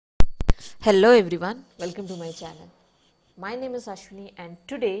Hello everyone, welcome to my channel. My name is Ashwini and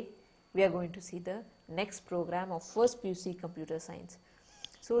today we are going to see the next program of first PUC Computer Science.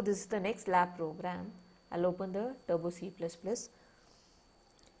 So this is the next lab program. I'll open the Turbo C++.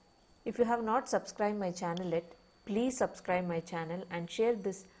 If you have not subscribed my channel yet, please subscribe my channel and share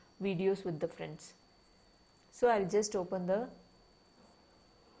this videos with the friends. So I'll just open the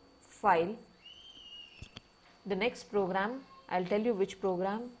file. The next program, I'll tell you which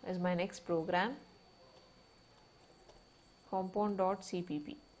program is my next program,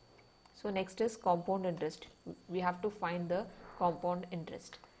 compound.cpp. So next is compound interest. We have to find the compound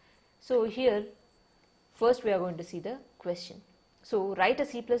interest. So here first we are going to see the question. So write a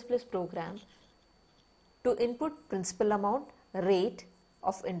C++ program to input principal amount, rate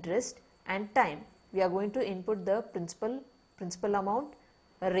of interest and time. We are going to input the principal amount,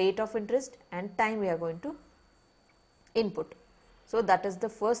 rate of interest and time we are going to input. So that is the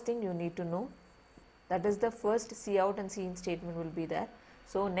first thing you need to know. That is the first C out and C in statement will be there.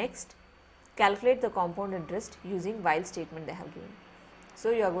 So next, calculate the compound interest using while statement they have given.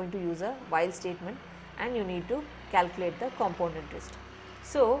 So you are going to use a while statement and you need to calculate the compound interest.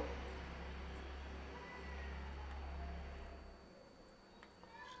 So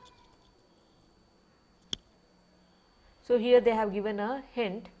here they have given a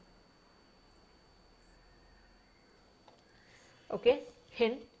hint. Okay,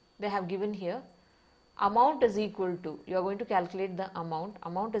 hint they have given here, amount is equal to, you are going to calculate the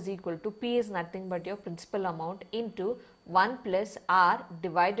amount is equal to P is nothing but your principal amount into 1 plus R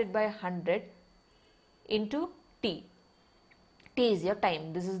divided by 100 into T. T is your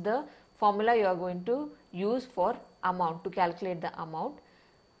time. This is the formula you are going to use for amount, to calculate the amount.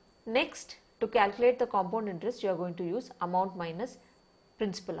 Next, to calculate the compound interest, you are going to use amount minus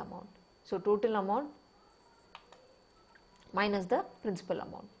principal amount. So total amount minus the principal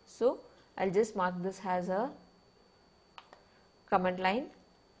amount. So I'll just mark this as a comment line.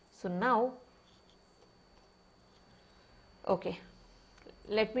 So now, okay,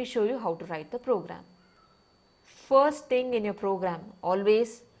 let me show you how to write the program. First thing in your program,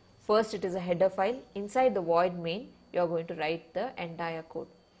 always first it is a header file. Inside the void main, you are going to write the entire code.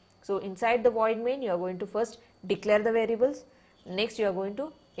 So inside the void main, you are going to first declare the variables. Next, you are going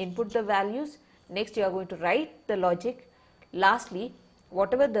to input the values. Next, you are going to write the logic. Lastly,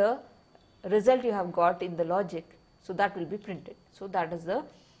 whatever the result you have got in the logic, so that will be printed. So that is the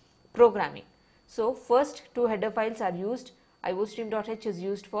programming. So first two header files are used. iostream.h is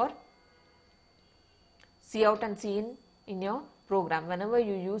used for cout and cin in your program. Whenever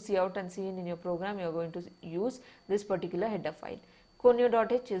you use cout and cin in your program, you are going to use this particular header file.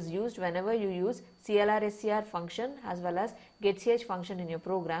 conio.h is used whenever you use clr-scr function as well as getch function in your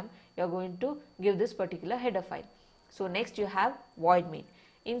program. You are going to give this particular header file. So next you have void main.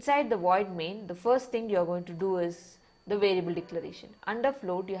 Inside the void main, the first thing you are going to do is the variable declaration. Under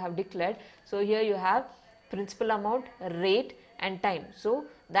float you have declared. So here you have principal amount, rate and time. So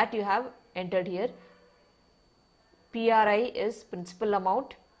that you have entered here. PRI is principal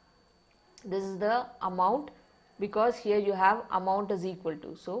amount. This is the amount because here you have amount is equal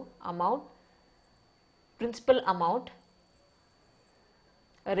to. So amount, principal amount,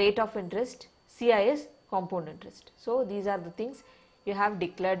 rate of interest, CI is compound interest. So these are the things you have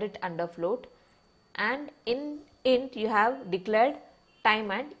declared it under float, and in int you have declared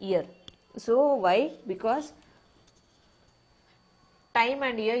time and year. So why? Because time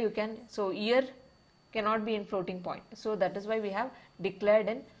and year you can, so year cannot be in floating point. So that is why we have declared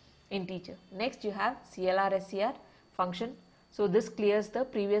an integer. Next you have clr-scr function. So this clears the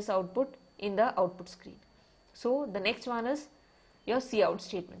previous output in the output screen. So the next one is your cout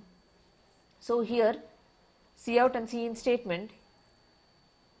statement. So here cout and cin statement.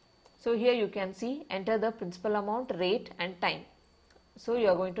 So here you can see enter the principal amount, rate and time. So you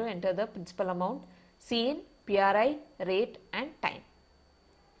are going to enter the principal amount, cin, PRI, rate and time.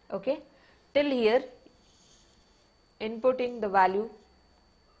 Okay, till here inputting the value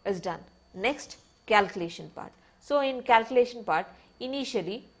is done. Next, calculation part. So in calculation part,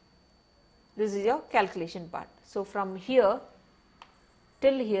 initially this is your calculation part. So from here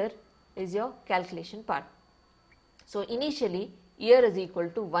till here is your calculation part. So initially year is equal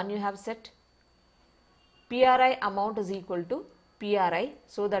to 1 you have set, PRI amount is equal to PRI,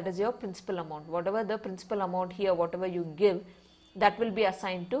 so that is your principal amount. Whatever the principal amount here, whatever you give, that will be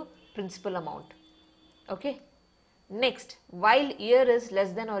assigned to principal amount. Okay. Next, while year is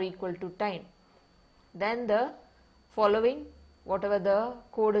less than or equal to time, then the following whatever the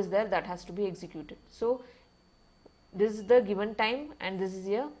code is there, that has to be executed. So this is the given time and this is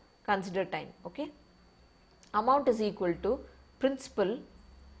your considered time. Okay. Amount is equal to principal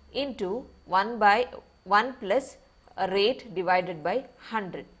into 1 plus a rate divided by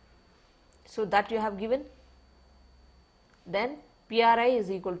 100. So that you have given. Then PRI is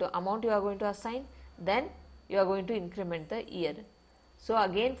equal to amount you are going to assign, then you are going to increment the year. So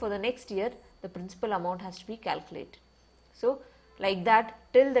again for the next year the principal amount has to be calculated. So like that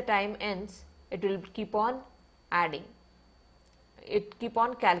till the time ends, it will keep on adding, it keep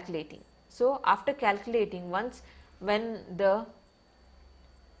on calculating. So after calculating, once when the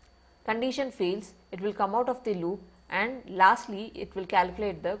condition fails, it will come out of the loop, and lastly it will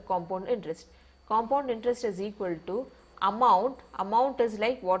calculate the compound interest. Compound interest is equal to amount is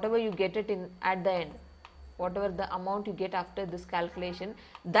like whatever you get it in at the end, whatever the amount you get after this calculation,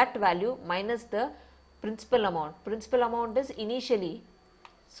 that value minus the principal amount. Principal amount is initially,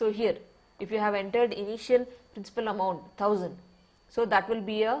 so here if you have entered initial principal amount 1000, so that will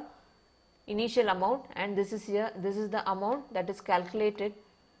be a initial amount, and this is here, this is the amount that is calculated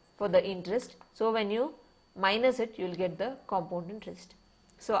for the interest. So when you minus it, you will get the compound interest.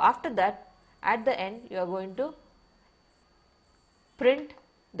 So after that, at the end you are going to print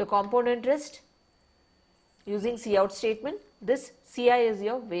the compound interest using cout statement. This Ci is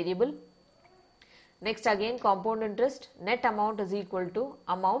your variable. Next again compound interest, net amount is equal to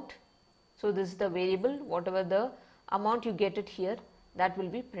amount. So this is the variable, whatever the amount you get it here, that will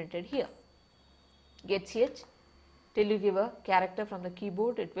be printed here. Get ch till you give a character from the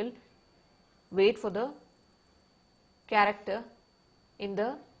keyboard, it will wait for the character in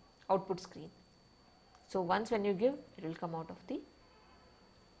the output screen. So once when you give, it will come out of the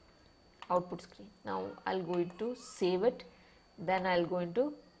output screen. Now I will go to save it, then I will go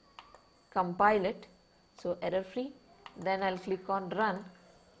into compile it, so error free, then I will click on run.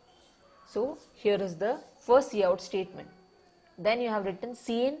 So here is the first cout statement. Then you have written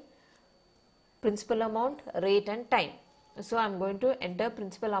Cin, principal amount, rate and time. So I am going to enter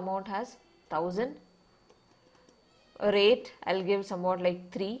principal amount as 1000, rate I will give somewhat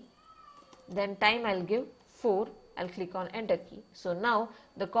like 3, then time I will give 4, I will click on enter key. So now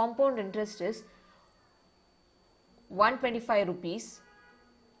the compound interest is 125 rupees,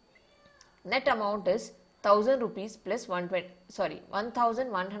 net amount is 1000 rupees plus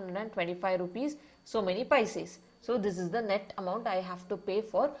 1125 rupees so many paise. So this is the net amount I have to pay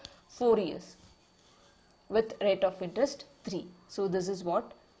for 4 years with rate of interest 3. So this is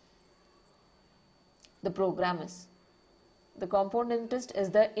what the program is. The compound interest is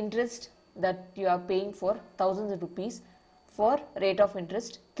the interest that you are paying for 1000 rupees for rate of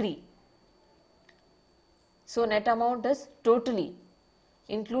interest 3. So net amount is totally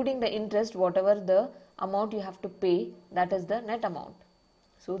including the interest, whatever the amount you have to pay, that is the net amount.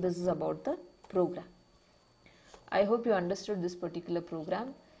 So this is about the program. I hope you understood this particular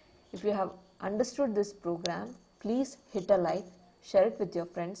program. If you have understood this program, please hit a like, share it with your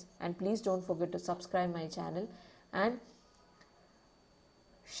friends, and please don't forget to subscribe my channel and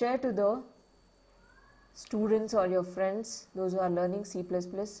share to the students or your friends, those who are learning C++,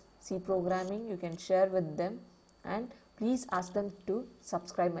 C programming, you can share with them, and please ask them to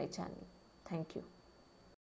subscribe my channel. Thank you.